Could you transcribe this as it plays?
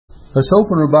Let's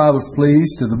open our Bibles,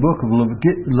 please, to the book of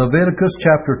Leviticus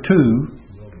chapter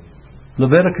 2.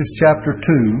 Leviticus chapter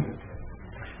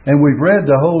 2. And we've read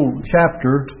the whole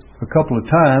chapter a couple of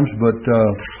times, but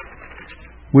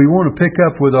we want to pick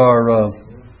up with our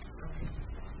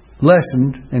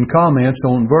lesson and comments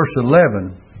on verse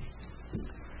 11.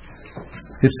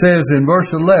 It says in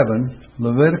verse 11,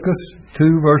 Leviticus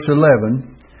 2 verse 11,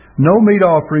 "No meat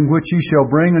offering which ye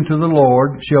shall bring unto the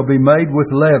Lord shall be made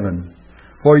with leaven.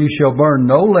 For ye shall burn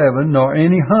no leaven, nor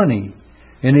any honey,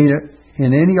 in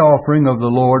any offering of the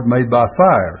Lord made by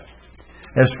fire.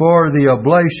 As for the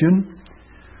oblation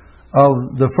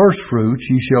of the first fruits,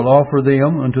 ye shall offer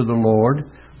them unto the Lord,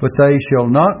 but they shall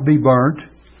not be burnt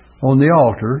on the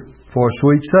altar for a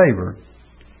sweet savour.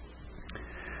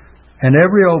 And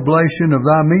every oblation of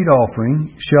thy meat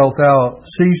offering shalt thou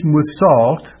season with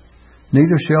salt,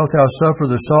 neither shalt thou suffer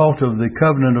the salt of the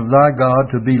covenant of thy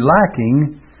God to be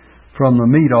lacking from the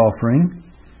meat offering.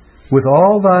 With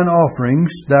all thine offerings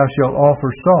thou shalt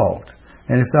offer salt.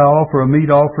 And if thou offer a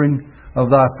meat offering of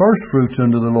thy first fruits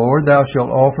unto the Lord, thou shalt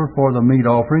offer for the meat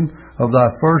offering of thy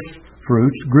first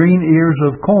fruits green ears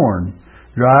of corn,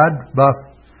 dried by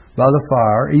the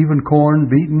fire, even corn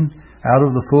beaten out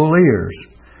of the full ears.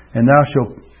 And thou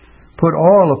shalt put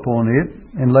oil upon it,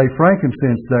 and lay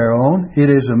frankincense thereon. It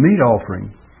is a meat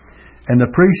offering. And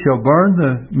the priest shall burn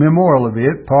the memorial of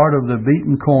it, part of the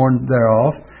beaten corn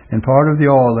thereof, and part of the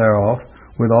oil thereof,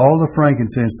 with all the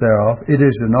frankincense thereof. It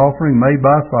is an offering made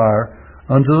by fire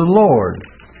unto the Lord."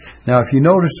 Now, if you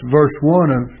notice verse 1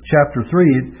 of chapter 3,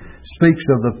 it speaks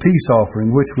of the peace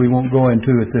offering, which we won't go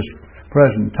into at this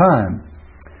present time,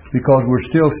 because we're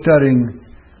still studying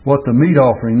what the meat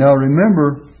offering. Now,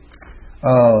 remember,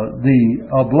 the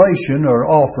oblation or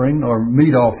offering or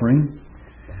meat offering,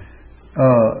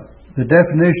 the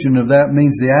definition of that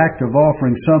means the act of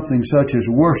offering something such as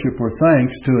worship or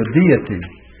thanks to a deity.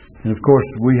 And of course,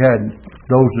 we had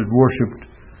those that worshipped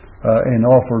and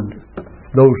offered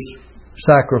those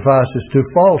sacrifices to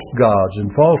false gods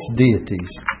and false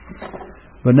deities.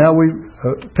 But now we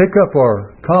pick up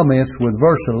our comments with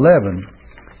verse 11.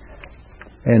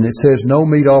 And it says, "No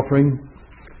meat offering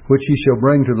which ye shall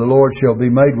bring to the Lord shall be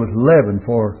made with leaven,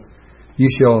 for ye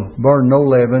shall burn no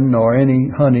leaven, nor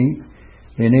any honey,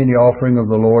 in any offering of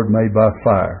the Lord made by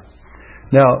fire."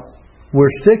 Now, we're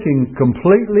sticking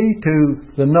completely to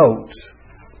the notes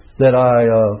that I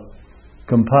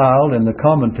compiled in the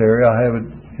commentary. I have it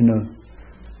in a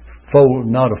folder,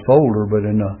 not a folder, but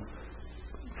in a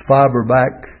fiber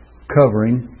back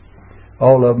covering,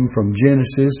 all of them from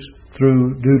Genesis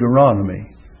through Deuteronomy,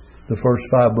 the first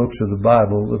 5 books of the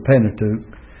Bible, the Pentateuch,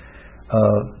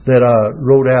 that I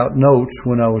wrote out notes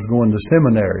when I was going to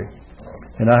seminary.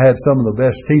 And I had some of the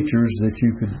best teachers that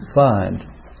you could find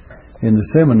in the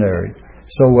seminary.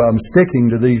 So I'm sticking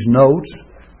to these notes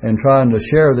and trying to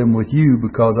share them with you,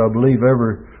 because I believe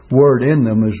every word in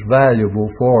them is valuable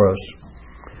for us.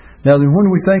 Now, then,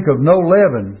 when we think of no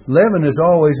leaven, leaven is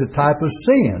always a type of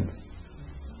sin.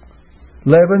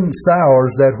 Leaven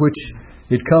sours that which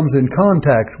it comes in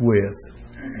contact with.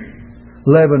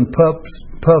 Leaven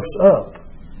puffs up.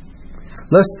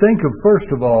 Let's think of,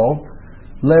 first of all,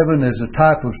 leaven is a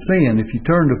type of sin. If you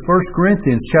turn to 1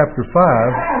 Corinthians chapter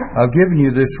 5, I've given you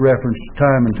this reference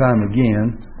time and time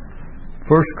again.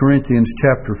 1 Corinthians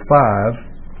chapter 5.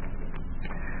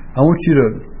 I want you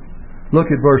to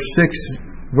look at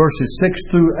verses 6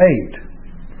 through 8.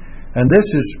 And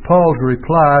this is Paul's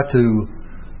reply to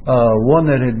one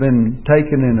that had been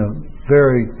taken in a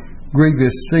very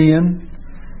grievous sin.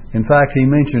 In fact, he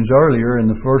mentions earlier in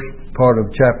the first part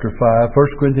of chapter 5,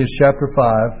 1 Corinthians chapter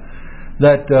 5,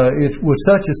 that it was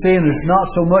such a sin as not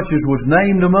so much as was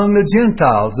named among the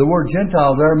Gentiles. The word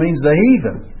Gentile there means the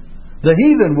heathen. The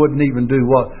heathen wouldn't even do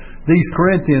what these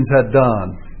Corinthians had done.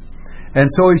 And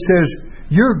so he says,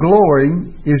 "Your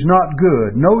glorying is not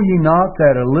good. Know ye not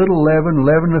that a little leaven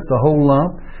leaveneth the whole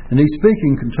lump?" And he's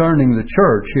speaking concerning the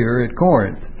church here at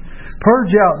Corinth.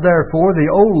 "Purge out therefore the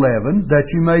old leaven,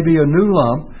 that you may be a new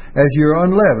lump, as ye are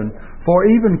unleavened. For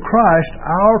even Christ,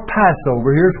 our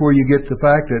Passover," here's where you get the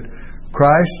fact that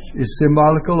Christ is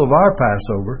symbolical of our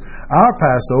Passover. "Our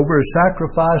Passover is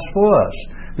sacrificed for us."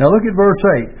 Now look at verse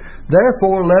 8.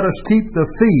 "Therefore let us keep the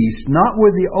feast, not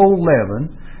with the old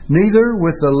leaven, neither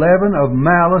with the leaven of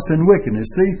malice and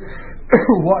wickedness." See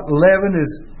what leaven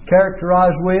is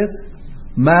characterized with?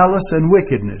 Malice and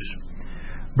wickedness.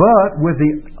 "But with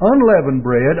the unleavened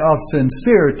bread of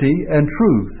sincerity and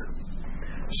truth."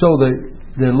 So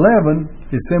the leaven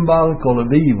is symbolical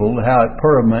of evil, how it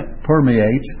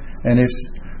permeates, and it's,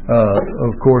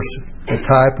 of course, a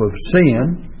type of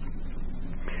sin.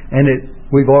 And it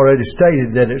we've already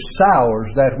stated that it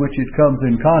sours that which it comes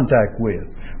in contact with.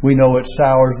 We know it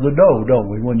sours the dough, don't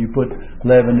we? When you put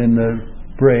leaven in the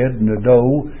bread and the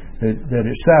dough, that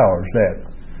it sours that.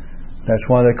 That's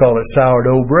why they call it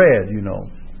sourdough bread, you know.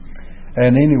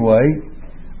 And anyway,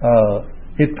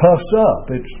 it puffs up.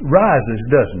 It rises,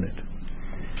 doesn't it?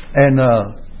 And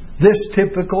this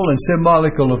typical and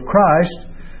symbolical of Christ,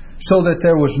 so that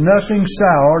there was nothing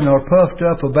sour nor puffed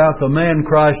up about the man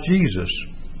Christ Jesus.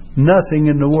 Nothing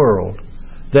in the world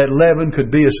that leaven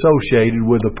could be associated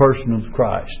with the person of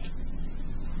Christ.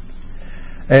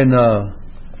 And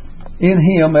in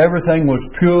Him everything was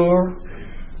pure,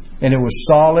 and it was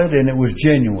solid, and it was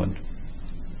genuine.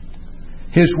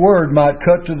 His Word might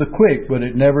cut to the quick, but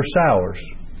it never sours.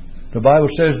 The Bible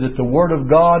says that the Word of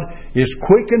God is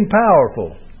quick and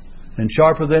powerful, and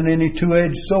sharper than any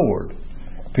two-edged sword,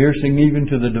 piercing even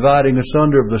to the dividing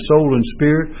asunder of the soul and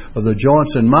spirit, of the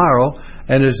joints and marrow,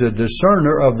 and is a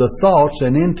discerner of the thoughts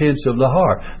and intents of the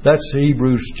heart. That's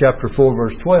Hebrews chapter 4,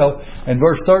 verse 12. And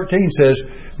verse 13 says,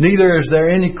 neither is there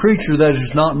any creature that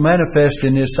is not manifest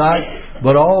in His sight,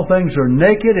 but all things are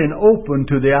naked and open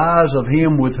to the eyes of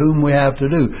Him with whom we have to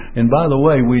do. And by the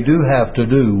way, we do have to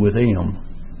do with Him.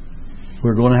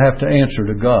 We're going to have to answer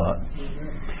to God.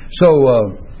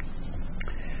 So,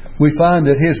 we find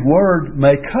that His Word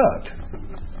may cut,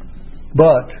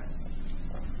 but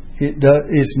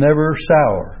it's never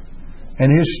sour.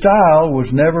 And His style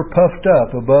was never puffed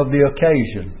up above the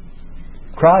occasion.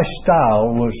 Christ's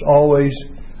style was always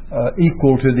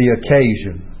equal to the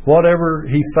occasion. Whatever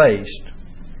He faced,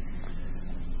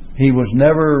 He was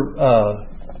never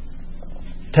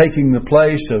taking the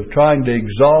place of trying to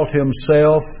exalt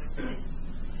Himself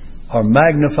or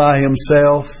magnify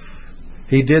Himself.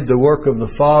 He did the work of the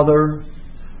Father,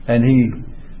 and He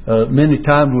many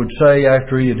times would say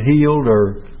after He had healed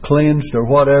or cleansed or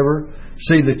whatever,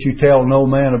 see that you tell no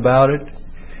man about it.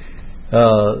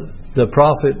 The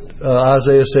prophet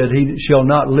Isaiah said, He shall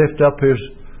not lift up His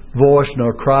voice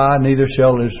nor cry, neither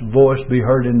shall His voice be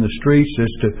heard in the streets,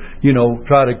 as to,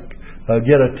 try to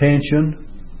get attention.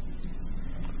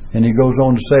 And He goes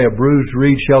on to say, a bruised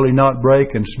reed shall He not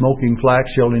break, and smoking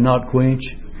flax shall He not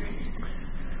quench.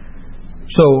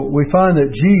 So we find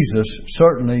that Jesus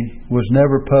certainly was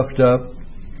never puffed up.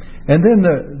 And then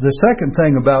the second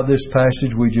thing about this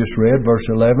passage we just read, verse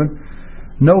 11,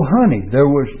 no honey. There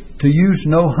was to use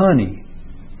no honey.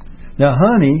 Now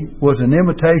honey was an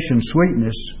imitation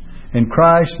sweetness, and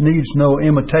Christ needs no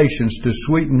imitations to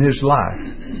sweeten His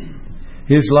life.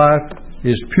 His life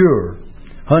is pure.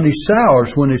 Honey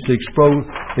sours when it's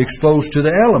exposed to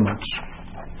the elements.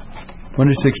 When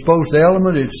it's exposed to the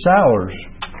element, it sours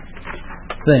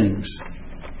things.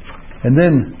 And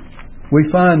then we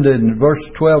find in verse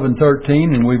 12 and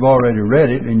 13, and we've already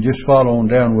read it, and just follow on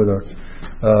down with our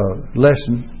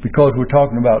lesson, because we're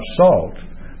talking about salt.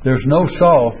 There's no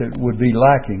salt that would be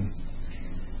lacking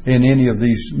in any of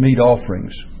these meat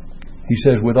offerings. He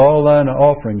says, with all thine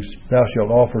offerings thou shalt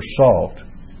offer salt.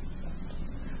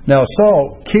 Now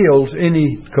salt kills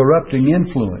any corrupting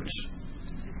influence.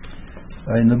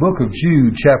 In the book of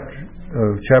Jude,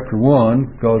 chapter 1,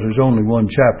 because there's only one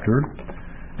chapter,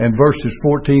 and verses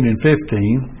 14 and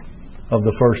 15 of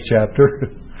the first chapter,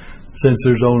 since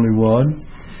there's only one.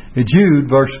 In Jude,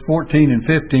 verse 14 and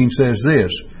 15 says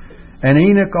this, and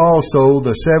Enoch also,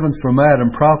 the seventh from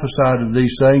Adam, prophesied of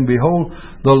these, saying, behold,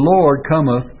 the Lord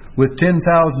cometh with 10,000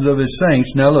 of His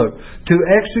saints, now look, to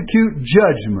execute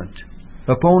judgment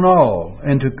upon all,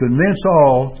 and to convince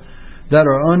all that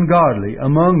are ungodly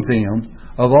among them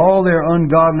of all their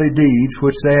ungodly deeds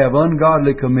which they have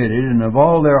ungodly committed, and of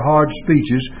all their hard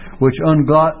speeches which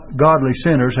ungodly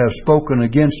sinners have spoken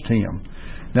against Him.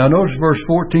 Now notice verse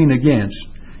 14 again.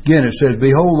 Again it says,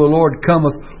 behold, the Lord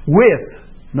cometh with,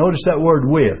 notice that word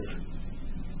with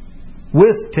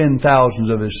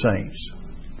 10,000 of His saints.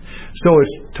 So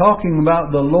it's talking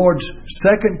about the Lord's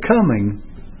second coming,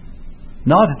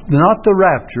 not the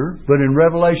rapture, but in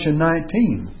Revelation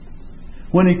 19,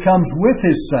 when He comes with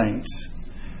His saints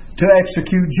to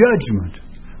execute judgment.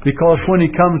 Because when He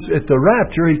comes at the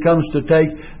rapture, He comes to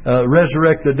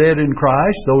resurrect the dead in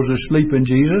Christ, those who sleep in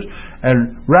Jesus,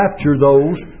 and rapture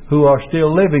those who are still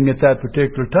living at that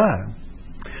particular time.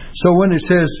 So when it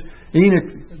says,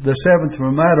 Enoch the seventh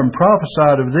from Adam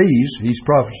prophesied of these, he's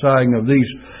prophesying of these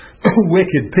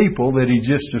wicked people that he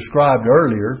just described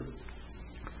earlier.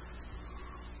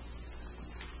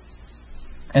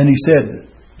 And he said,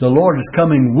 the Lord is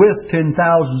coming with 10,000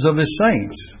 of His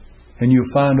saints. And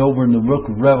you'll find over in the book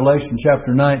of Revelation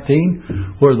chapter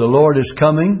 19 where the Lord is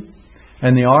coming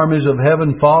and the armies of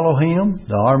heaven follow Him.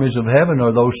 The armies of heaven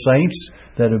are those saints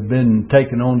that have been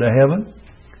taken on to heaven.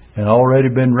 and already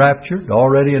been raptured,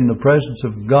 already in the presence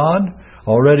of God,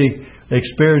 already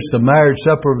experienced the marriage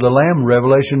supper of the Lamb,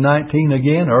 Revelation 19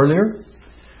 again earlier,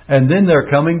 and then they're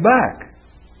coming back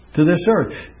to this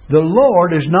earth. The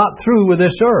Lord is not through with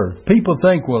this earth. People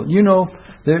think, well,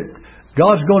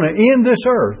 God's going to end this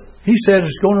earth. He said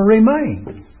it's going to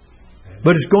remain.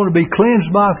 But it's going to be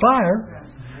cleansed by fire.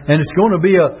 And it's going to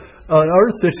be an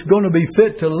earth that's going to be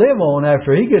fit to live on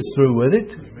after He gets through with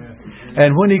it.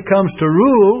 And when He comes to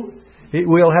rule,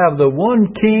 we'll have the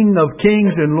one King of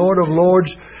kings and Lord of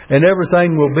lords, and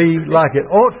everything will be like it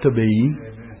ought to be.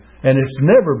 And it's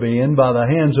never been by the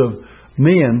hands of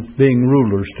men being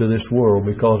rulers to this world,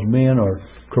 because men are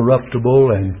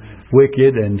corruptible and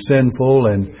wicked and sinful,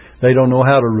 and they don't know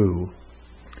how to rule.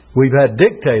 We've had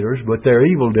dictators, but they're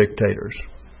evil dictators.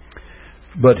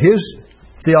 But His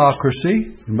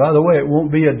theocracy, and by the way, it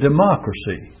won't be a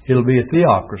democracy, it'll be a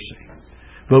theocracy.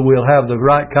 But we'll have the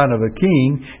right kind of a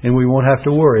king, and we won't have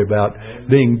to worry about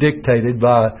being dictated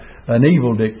by an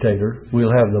evil dictator.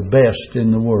 We'll have the best in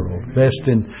the world, best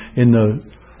in the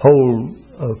whole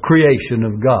creation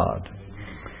of God.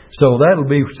 So that'll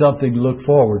be something to look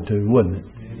forward to, wouldn't it?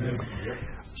 Amen.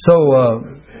 So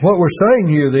what we're saying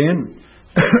here then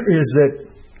is that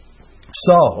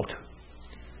salt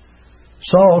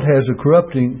has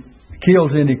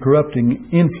kills any corrupting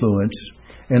influence,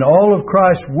 and all of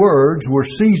Christ's words were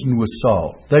seasoned with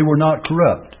salt. They were not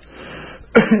corrupt.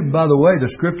 By the way, the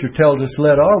Scripture tells us,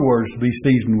 let our words be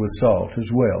seasoned with salt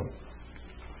as well.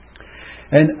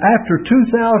 And after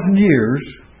 2,000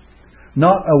 years,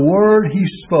 not a word He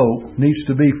spoke needs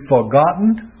to be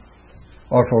forgotten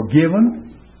or forgiven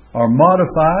or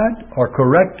modified or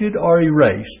corrected or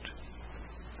erased.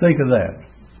 Think of that.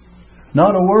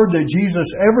 Not a word that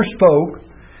Jesus ever spoke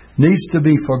needs to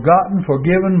be forgotten,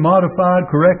 forgiven, modified,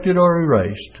 corrected, or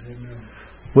erased. Amen.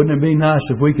 Wouldn't it be nice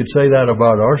if we could say that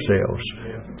about ourselves?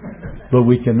 But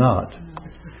we cannot.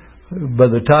 By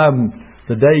the time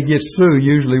the day gets through,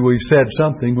 usually we've said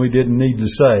something we didn't need to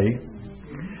say,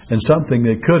 and something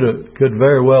that could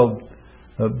very well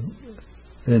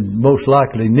and most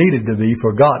likely needed to be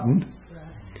forgotten,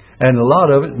 and a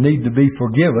lot of it need to be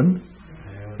forgiven,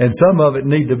 and some of it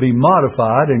need to be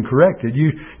modified and corrected.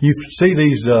 You see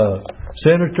these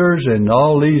senators and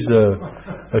all these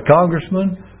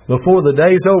congressmen, before the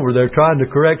day's over, they're trying to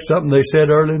correct something they said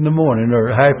early in the morning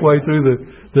or halfway through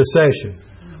the session.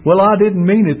 Well, I didn't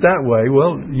mean it that way.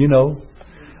 Well,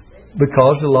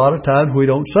 because a lot of times we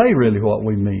don't say really what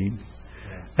we mean.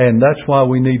 And that's why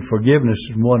we need forgiveness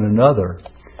in one another.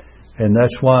 And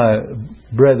that's why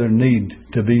brethren need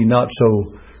to be not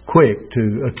so quick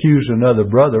to accuse another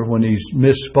brother when he's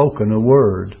misspoken a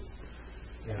word,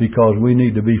 because we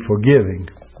need to be forgiving.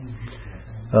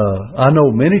 I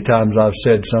know many times I've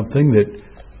said something that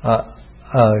I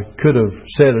could have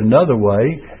said another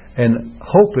way, and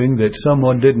hoping that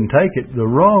someone didn't take it the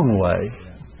wrong way.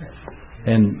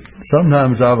 And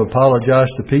sometimes I've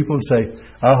apologized to people and say,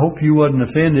 I hope you wasn't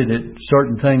offended at a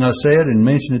certain thing I said, and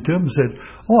mentioned it to them and said,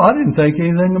 oh, I didn't think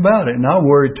anything about it. And I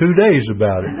worried 2 days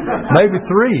about it, maybe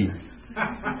 3.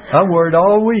 I worried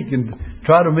all week and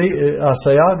try to meet. I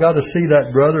say, I got to see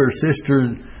that brother or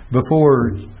sister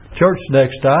before church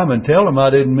next time and tell them I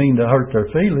didn't mean to hurt their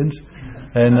feelings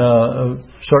and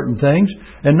certain things.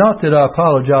 And not that I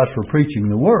apologize for preaching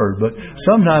the Word, but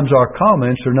sometimes our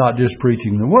comments are not just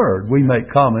preaching the Word. We make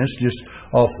comments just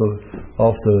off the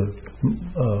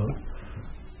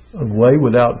way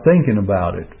without thinking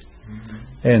about it.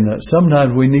 And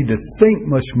sometimes we need to think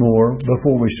much more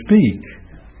before we speak.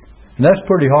 And that's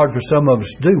pretty hard for some of us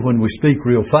to do when we speak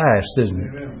real fast, isn't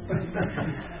it?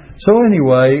 So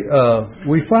anyway,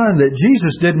 we find that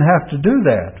Jesus didn't have to do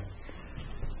that.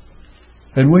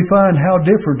 And we find how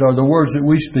different are the words that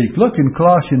we speak. Look in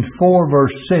Colossians 4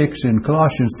 verse 6 and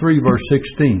Colossians 3 verse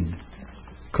 16.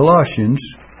 Colossians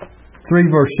 3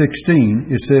 verse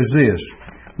 16, it says this,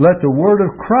 let the word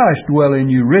of Christ dwell in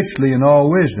you richly in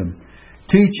all wisdom,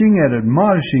 teaching and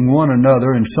admonishing one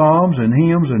another in psalms and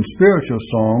hymns and spiritual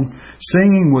song,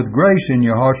 singing with grace in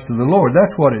your hearts to the Lord.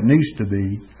 That's what it needs to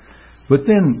be. But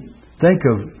then think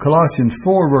of Colossians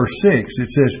 4 verse 6.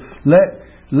 It says,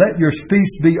 Let your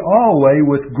speech be always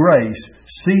with grace,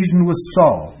 seasoned with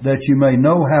salt, that you may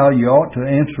know how you ought to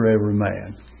answer every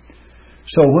man.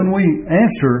 So when we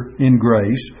answer in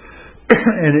grace,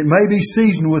 and it may be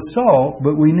seasoned with salt,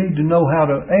 but we need to know how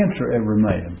to answer every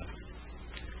man.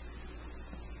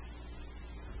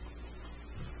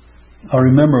 I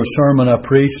remember a sermon I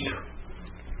preached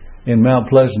in Mount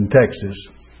Pleasant, Texas,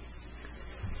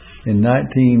 in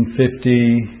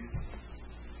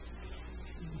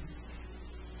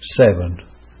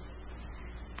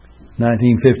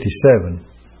 1957.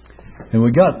 And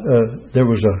we got there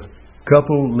was a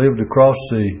couple lived across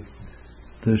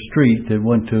the street that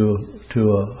went to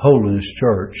a holiness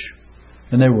church,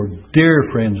 and they were dear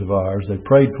friends of ours. They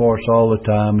prayed for us all the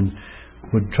time and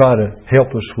would try to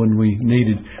help us when we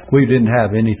needed. We didn't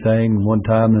have anything. One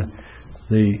time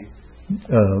the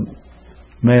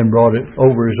man brought it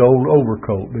over his old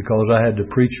overcoat because I had to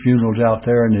preach funerals out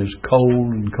there, and it was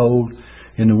cold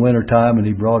in the wintertime, and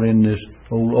he brought in this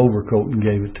old overcoat and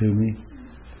gave it to me.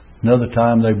 Another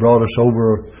time they brought us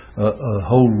over a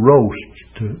whole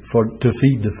roast to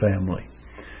feed the family.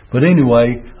 But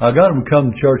anyway, I got them to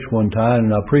come to church one time,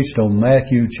 and I preached on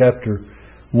Matthew chapter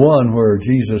 1, where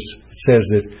Jesus says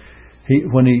that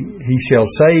when he shall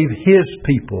save His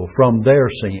people from their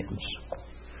sins.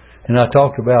 And I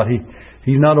talked about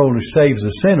He not only saves the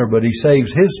sinner, but He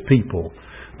saves His people,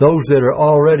 those that are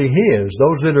already His,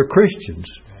 those that are Christians.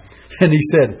 And he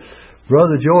said,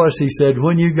 Brother Joyce, he said,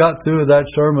 when you got through with that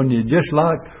sermon, you just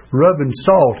like rubbing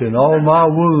salt in all my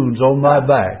wounds on my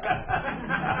back.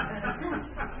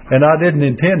 And I didn't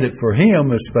intend it for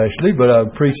him especially, but I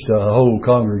preached to a whole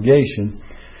congregation.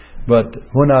 But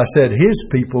when I said His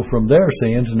people from their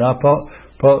sins, and I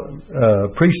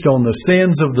preached on the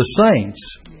sins of the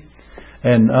saints,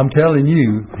 and I'm telling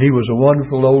you, he was a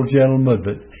wonderful old gentleman,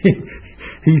 but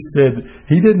he said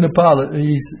he didn't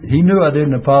apologize. He knew I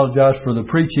didn't apologize for the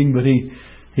preaching, but he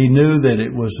knew that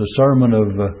it was a sermon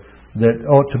of that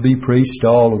ought to be preached to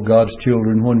all of God's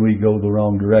children when we go the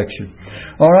wrong direction.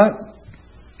 All right,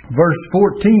 verse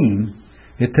 14,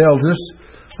 it tells us,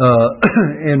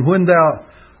 and when thou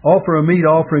offer a meat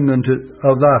offering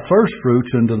of thy first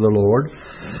fruits unto the Lord.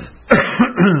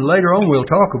 Later on we'll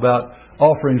talk about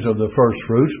offerings of the first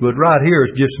fruits, but right here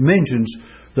it just mentions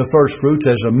the first fruits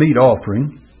as a meat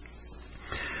offering.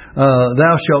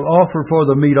 Thou shalt offer for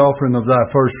the meat offering of thy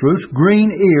first fruits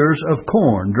green ears of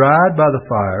corn, dried by the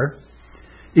fire,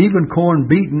 even corn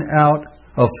beaten out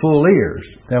of full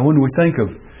ears. Now when we think of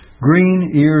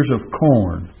green ears of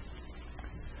corn,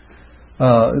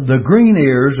 the green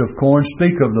ears of corn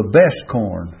speak of the best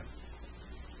corn,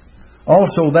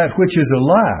 also that which is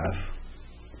alive.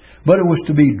 But it was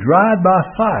to be dried by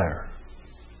fire.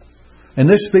 And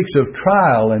this speaks of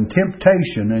trial and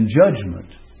temptation and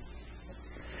judgment.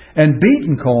 And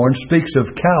beaten corn speaks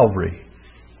of Calvary.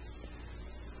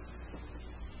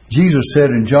 Jesus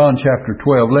said in John chapter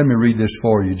 12, let me read this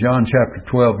for you. John chapter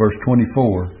 12, verse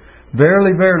 24.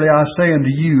 Verily, verily, I say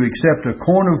unto you, except a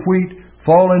corn of wheat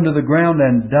fall into the ground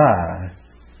and die,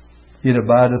 it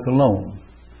abideth alone.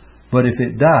 But if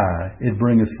it die, it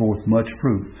bringeth forth much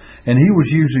fruit. And he was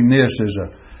using this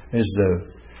as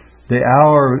the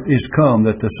hour is come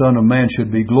that the Son of Man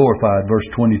should be glorified, verse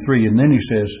 23. And then he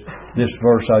says, this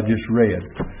verse I just read.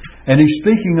 And he's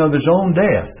speaking of His own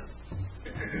death.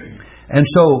 And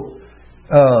so,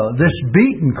 this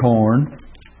beaten corn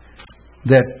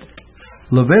that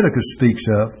Leviticus speaks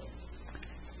of,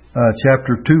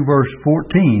 chapter 2, verse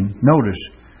 14, notice,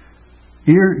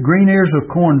 green ears of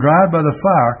corn dried by the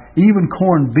fire, even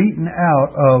corn beaten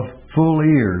out of full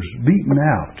ears, beaten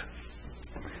out.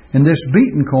 And this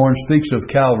beaten corn speaks of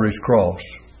Calvary's cross.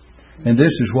 And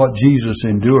this is what Jesus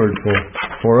endured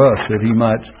for us, that He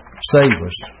might save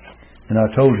us. And I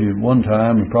told you one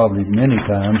time, and probably many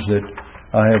times, that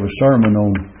I have a sermon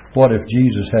on what if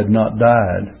Jesus had not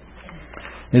died.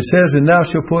 It says, and thou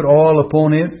shalt put oil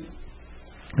upon it,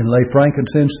 and lay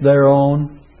frankincense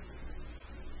thereon.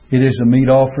 It is a meat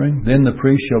offering. Then the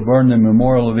priest shall burn the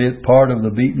memorial of it, part of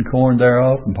the beaten corn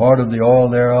thereof, and part of the oil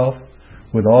thereof,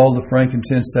 with all the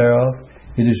frankincense thereof.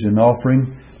 It is an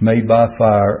offering made by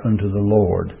fire unto the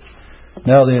Lord.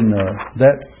 Now then,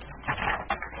 that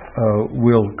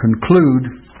will conclude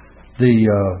the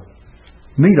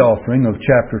meat offering of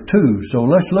chapter 2. So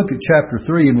let's look at chapter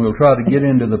 3, and we'll try to get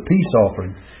into the peace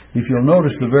offering. If you'll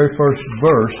notice, the very first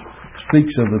verse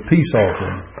speaks of the peace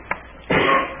offering.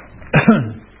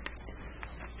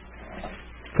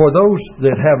 For those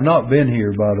that have not been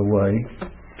here, by the way,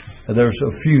 there's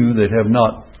a few that have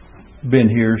not been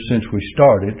here since we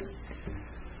started.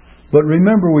 But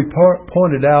remember, we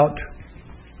pointed out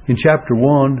in chapter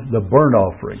 1 the burnt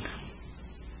offering,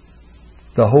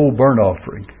 the whole burnt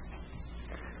offering.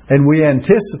 And we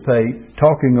anticipate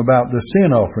talking about the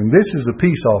sin offering. This is a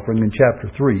peace offering in chapter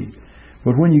 3.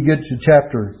 But when you get to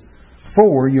chapter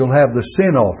 4, you'll have the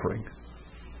sin offering.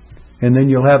 And then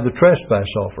you'll have the trespass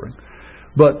offering.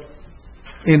 But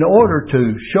in order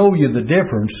to show you the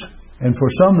difference, and for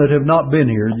some that have not been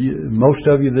here, most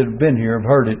of you that have been here have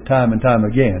heard it time and time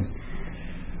again,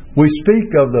 we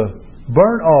speak of the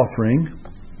burnt offering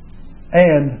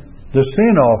and the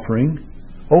sin offering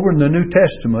over in the New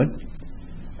Testament.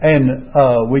 And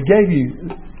we gave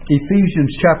you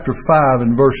Ephesians chapter 5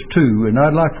 and verse 2, and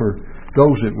I'd like for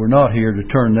those that were not here to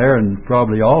turn there, and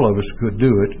probably all of us could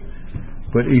do it.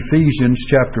 But Ephesians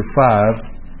chapter 5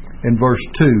 and verse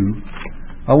 2,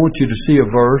 I want you to see a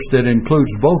verse that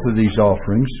includes both of these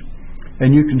offerings,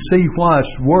 and you can see why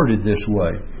it's worded this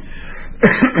way.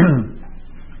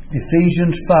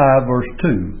 Ephesians 5 verse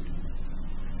 2.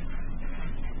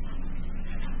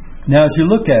 Now as you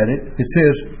look at it, it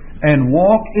says, "And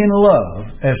walk in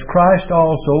love, as Christ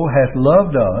also hath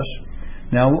loved us."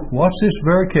 Now watch this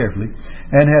very carefully.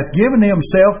 "And hath given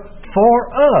himself for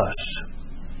us,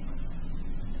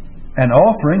 an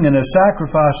offering and a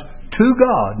sacrifice to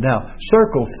God." Now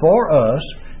circle "for us"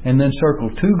 and then circle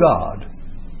 "to God."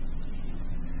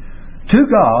 To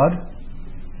God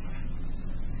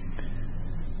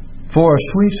for a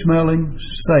sweet-smelling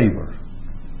savor.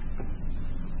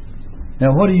 Now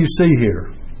what do you see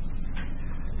here?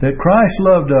 That Christ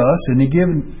loved us, and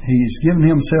He's given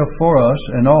Himself for us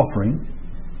an offering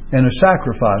and a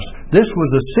sacrifice. This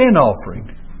was a sin offering,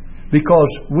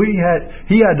 because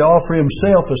He had to offer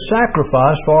Himself a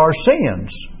sacrifice for our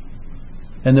sins.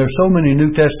 And there's so many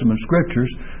New Testament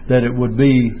scriptures that it would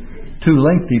be too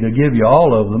lengthy to give you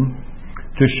all of them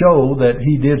to show that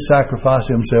He did sacrifice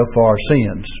Himself for our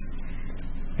sins.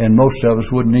 And most of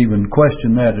us wouldn't even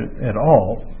question that at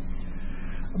all.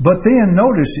 But then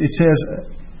notice it says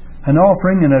an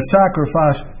offering and a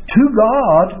sacrifice to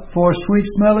God for a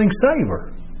sweet-smelling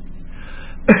savor.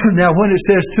 Now when it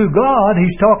says to God,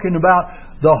 He's talking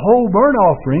about the whole burnt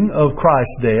offering of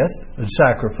Christ's death and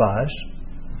sacrifice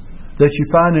that you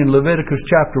find in Leviticus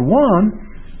chapter 1.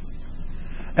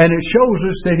 And it shows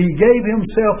us that He gave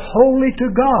Himself wholly to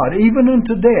God, even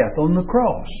unto death on the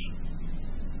cross.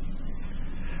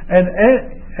 And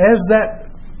as that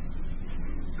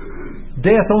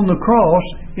death on the cross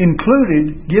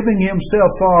included giving Himself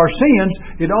for our sins,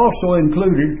 it also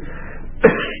included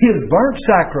His burnt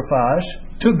sacrifice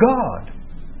to God,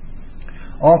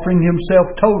 offering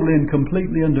Himself totally and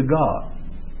completely unto God.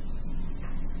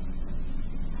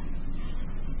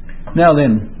 Now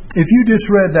then, if you just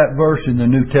read that verse in the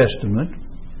New Testament,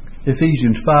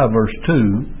 Ephesians 5 verse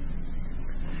 2,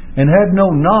 and had no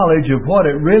knowledge of what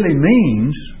it really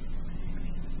means,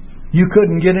 you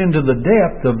couldn't get into the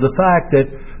depth of the fact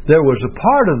that there was a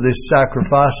part of this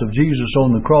sacrifice of Jesus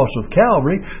on the cross of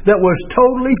Calvary that was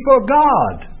totally for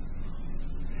God.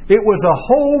 It was a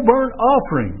whole burnt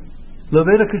offering,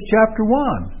 Leviticus chapter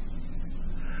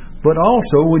 1. But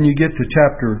also when you get to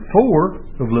chapter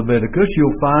 4 of Leviticus,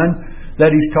 you'll find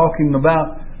that He's talking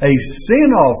about a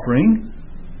sin offering,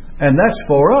 and that's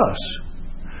for us.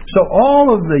 So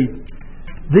all of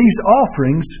these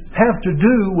offerings have to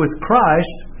do with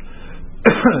Christ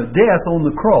death on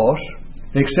the cross,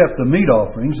 except the meat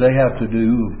offerings. They have to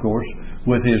do, of course,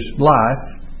 with His life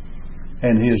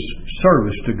and His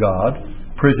service to God,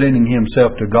 presenting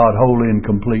Himself to God wholly and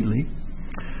completely.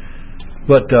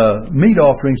 But meat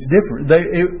offerings different.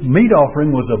 Meat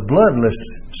offering was a bloodless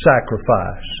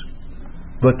sacrifice,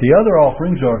 but the other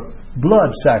offerings are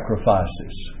blood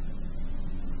sacrifices.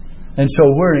 And so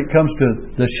when it comes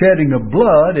to the shedding of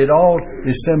blood, it all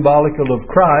is symbolical of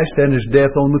Christ and His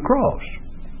death on the cross.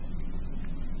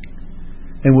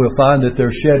 And we'll find that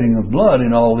there's shedding of blood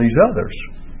in all these others.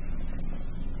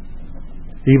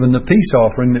 Even the peace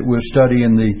offering that we'll study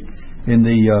in the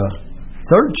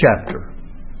 3rd chapter,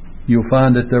 you'll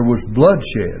find that there was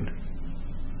bloodshed.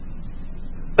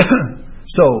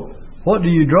 So, what do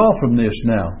you draw from this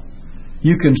now?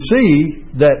 You can see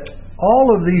that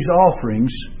all of these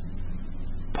offerings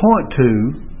point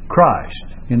to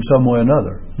Christ in some way or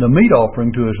another. The meat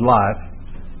offering to His life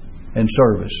and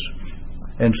service,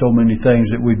 and so many things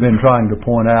that we've been trying to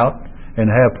point out and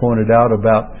have pointed out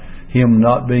about Him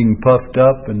not being puffed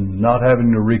up and not having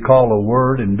to recall a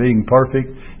word and being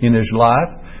perfect in His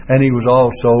life. And He was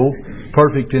also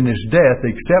perfect in His death,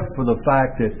 except for the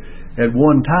fact that at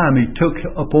one time He took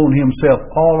upon Himself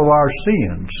all of our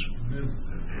sins.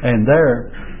 And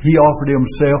there He offered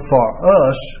Himself for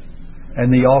us,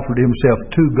 and He offered Himself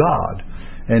to God.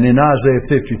 And in Isaiah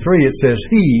 53 it says,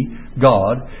 He,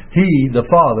 God, He, the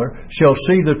Father, shall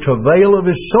see the travail of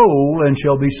His soul and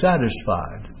shall be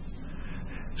satisfied.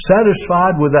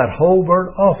 Satisfied with that whole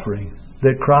burnt offering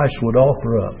that Christ would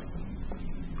offer up.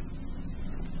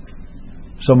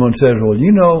 Someone says, well,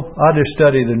 I just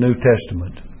study the New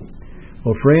Testament.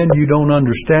 Well, friend, you don't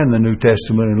understand the New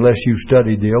Testament unless you've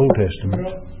studied the Old Testament.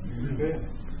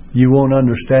 You won't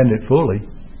understand it fully.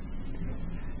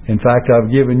 In fact, I've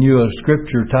given you a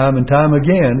scripture time and time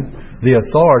again, the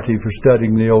authority for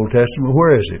studying the Old Testament.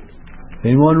 Where is it?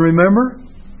 Anyone remember?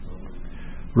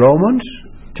 Romans,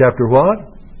 chapter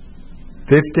what?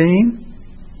 15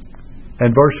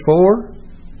 And verse 4,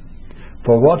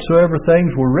 for whatsoever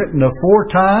things were written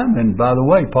aforetime, and by the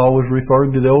way, Paul was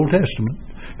referring to the Old Testament,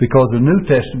 because the New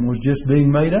Testament was just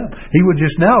being made up. He was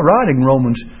just now writing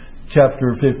Romans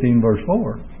chapter 15, verse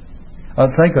 4. I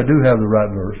think I do have the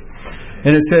right verse.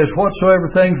 And it says, whatsoever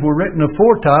things were written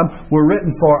aforetime were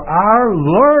written for our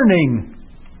learning.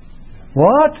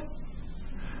 What?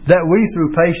 That we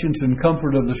through patience and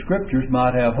comfort of the Scriptures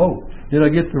might have hope. Did I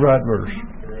get the right verse?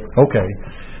 Okay.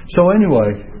 So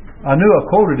anyway, I knew I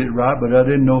quoted it right, but I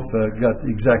didn't know if I got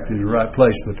exactly the right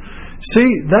place. But see,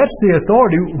 that's the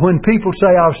authority. When people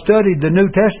say, I've studied the New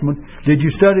Testament, did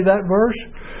you study that verse?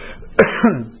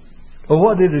 Well,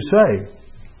 what did it say?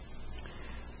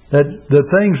 That the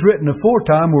things written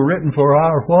aforetime were written for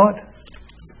our what?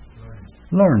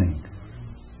 Learning.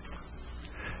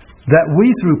 That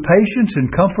we through patience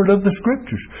and comfort of the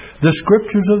Scriptures. The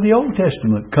Scriptures of the Old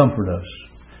Testament comfort us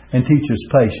and teach us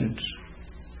patience.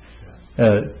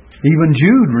 Even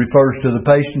Jude refers to the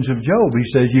patience of Job. He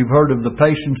says, you've heard of the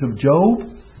patience of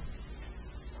Job?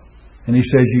 And he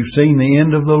says, you've seen the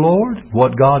end of the Lord?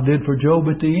 What God did for Job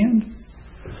at the end?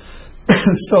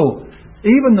 So,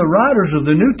 even the writers of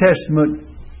the New Testament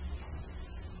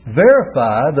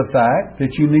verify the fact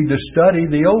that you need to study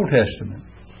the Old Testament.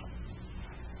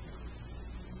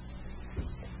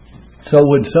 So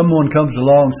when someone comes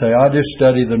along and say, I just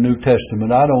study the New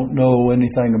Testament, I don't know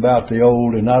anything about the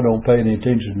Old, and I don't pay any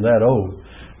attention to that Old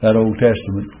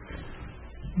Testament,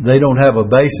 they don't have a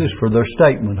basis for their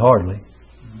statement, hardly.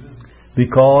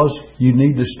 Because you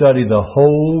need to study the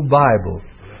whole Bible,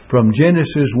 from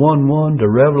Genesis 1:1 to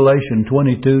Revelation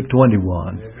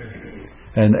 22:21,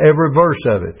 and every verse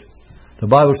of it. The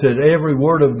Bible says every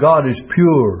word of God is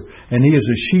pure, and He is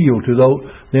a shield to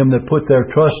them that put their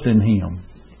trust in Him.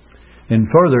 And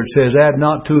further it says, add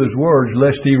not to His words,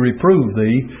 lest He reprove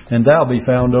thee, and thou be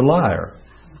found a liar.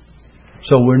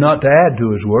 So we're not to add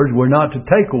to His words. We're not to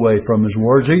take away from His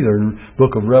words either, in the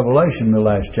book of Revelation, the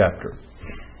last chapter.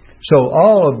 So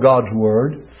all of God's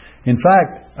Word, in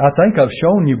fact, I think I've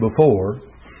shown you before,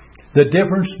 the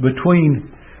difference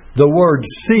between the word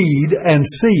seed and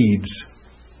seeds.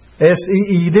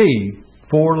 S-E-E-D,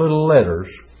 4 little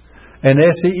letters, and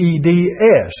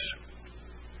S-E-E-D-S.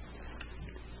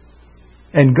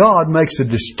 And God makes a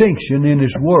distinction in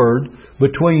His Word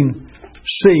between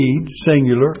seed,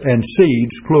 singular, and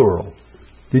seeds, plural.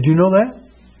 Did you know that?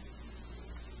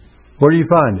 Where do you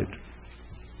find it?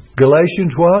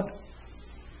 Galatians what?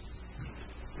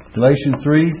 Galatians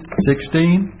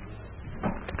 3:16.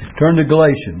 Turn to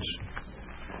Galatians.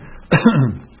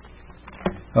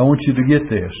 I want you to get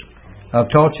this. I've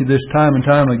taught you this time and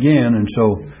time again, and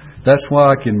so that's why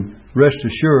I can rest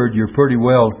assured you're pretty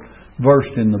well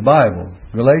versed in the Bible.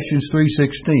 Galatians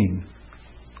 3:16.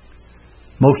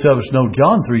 Most of us know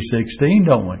John 3:16,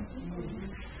 don't we?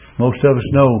 Most of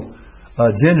us know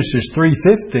Genesis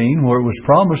 3:15, where it was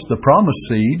promised, the promised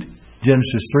seed.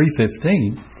 Genesis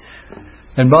 3:15.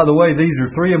 And by the way, these are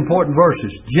 3 important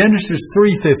verses. Genesis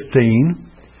 3:15,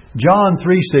 John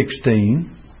 3:16,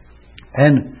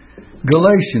 and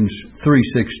Galatians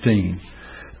 3:16.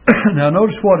 Now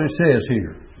notice what it says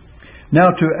here.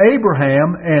 Now to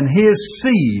Abraham and his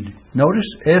seed, notice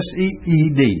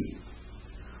S-E-E-D,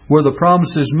 were the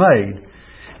promises made.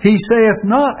 He saith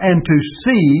not unto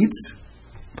seeds.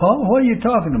 Paul, what are you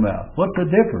talking about? What's the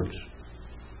difference?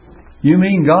 You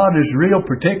mean God is real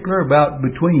particular about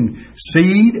between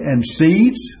seed and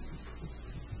seeds?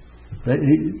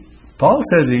 Paul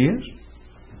says He is.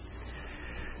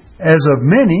 As of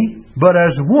many, but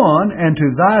as one, and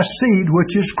to thy seed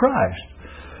which is Christ.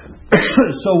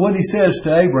 So when He says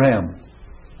to Abraham,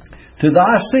 to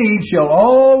thy seed shall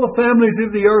all the families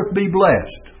of the earth be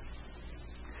blessed,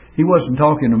 He wasn't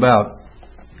talking about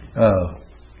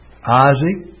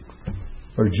Isaac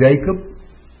or Jacob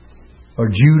or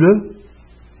Judah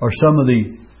or some of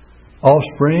the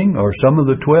offspring or some of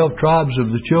the 12 tribes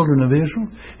of the children of Israel.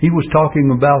 He was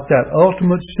talking about that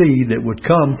ultimate seed that would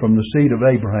come from the seed of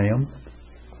Abraham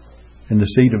and the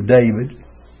seed of David,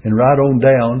 and right on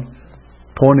down,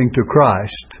 pointing to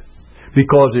Christ,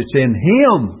 because it's in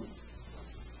Him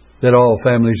that all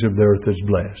families of the earth is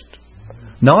blessed.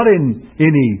 Not in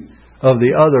any of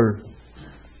the other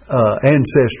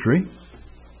ancestry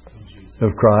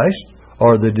of Christ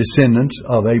or the descendants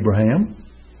of Abraham.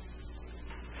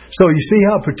 So you see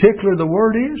how particular the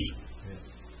Word is?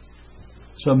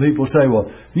 Some people say,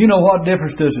 well, you know, what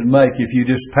difference does it make if you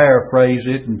just paraphrase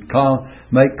it and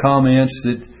make comments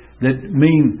that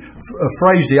mean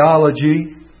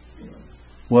phraseology?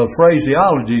 Well,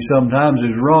 phraseology sometimes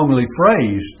is wrongly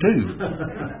phrased too.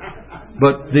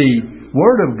 But the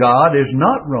Word of God is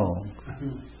not wrong.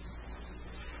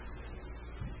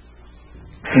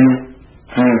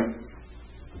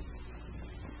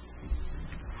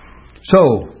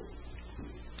 So,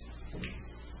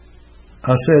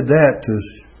 I said that to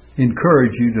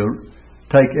encourage you to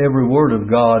take every word of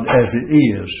God as it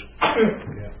is.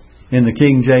 In the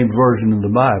King James Version of the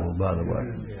Bible, by the way.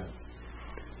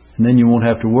 And then you won't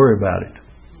have to worry about it.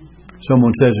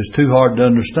 Someone says it's too hard to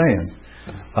understand.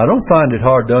 I don't find it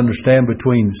hard to understand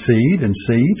between seed and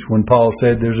seeds when Paul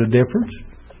said there's a difference.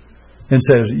 And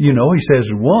says, he says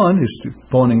one is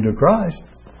pointing to Christ.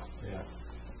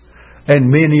 And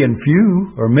many and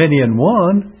few, or many and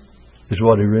one, is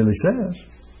what he really says.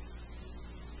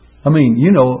 I mean,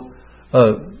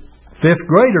 a fifth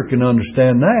grader can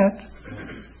understand that.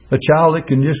 A child that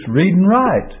can just read and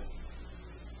write.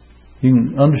 You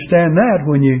can understand that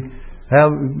when you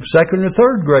have second or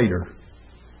third grader.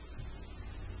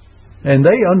 And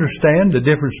they understand the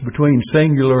difference between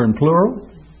singular and plural.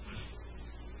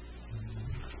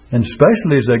 And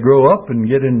especially as they grow up and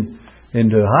get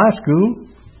into high school,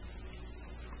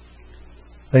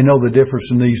 they know the difference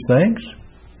in these things.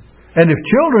 And if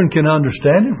children can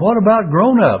understand it, what about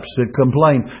grown-ups that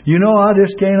complain, I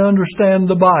just can't understand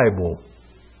the Bible?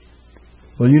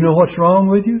 Well, you know what's wrong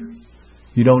with you?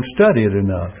 You don't study it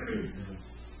enough.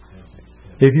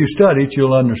 If you study it,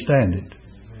 you'll understand it.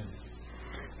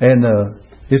 And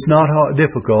it's not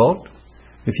difficult.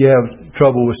 If you have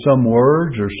trouble with some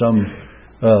words or some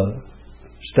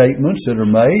statements that are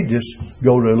made, just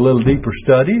go to a little deeper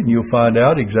study and you'll find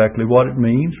out exactly what it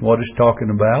means, what it's talking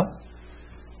about.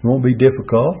 It won't be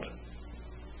difficult.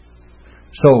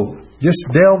 So, just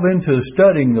delve into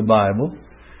studying the Bible.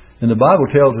 And the Bible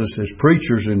tells us as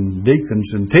preachers and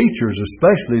deacons and teachers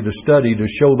especially to study to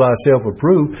show thyself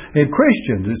approved. In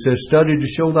Christians it says study to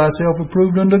show thyself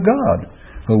approved unto God.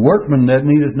 A workman that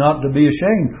needeth not to be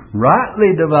ashamed,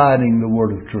 rightly dividing the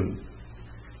word of truth.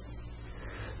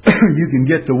 You can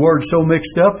get the word so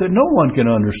mixed up that no one can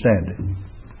understand it.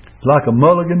 It's like a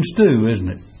mulligan stew, isn't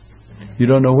it? You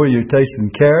don't know whether you're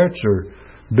tasting carrots or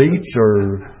beets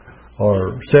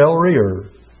or celery or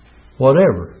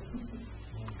whatever.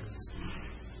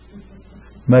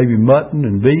 Maybe mutton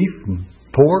and beef and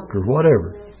pork or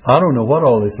whatever. I don't know what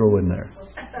all they throw in there.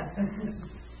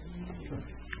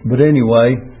 But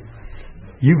anyway,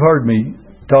 you've heard me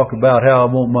talk about how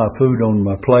I want my food on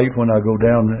my plate when I go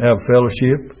down and have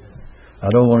fellowship. I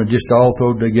don't want to just all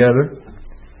throw it together.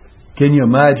 Can you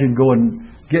imagine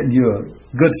getting you a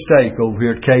good steak over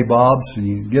here at K-Bob's, and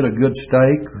you get a good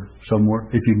steak or somewhere,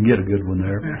 if you can get a good one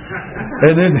there.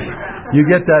 And then you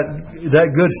get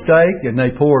that good steak and they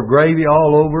pour gravy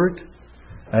all over it,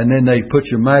 and then they put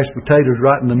your mashed potatoes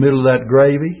right in the middle of that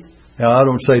gravy. Now, I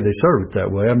don't say they serve it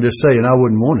that way. I'm just saying I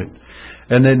wouldn't want it.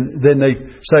 And then they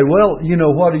say, well,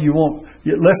 what do you want?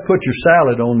 Let's put your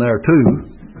salad on there too.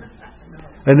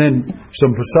 And then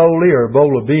some pasoli or a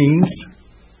bowl of beans.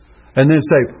 And then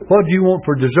say, what do you want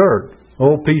for dessert?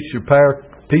 Oh, peach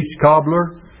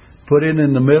cobbler, put in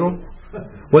the middle.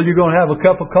 Well, you're going to have a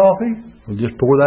cup of coffee? Well, just pour that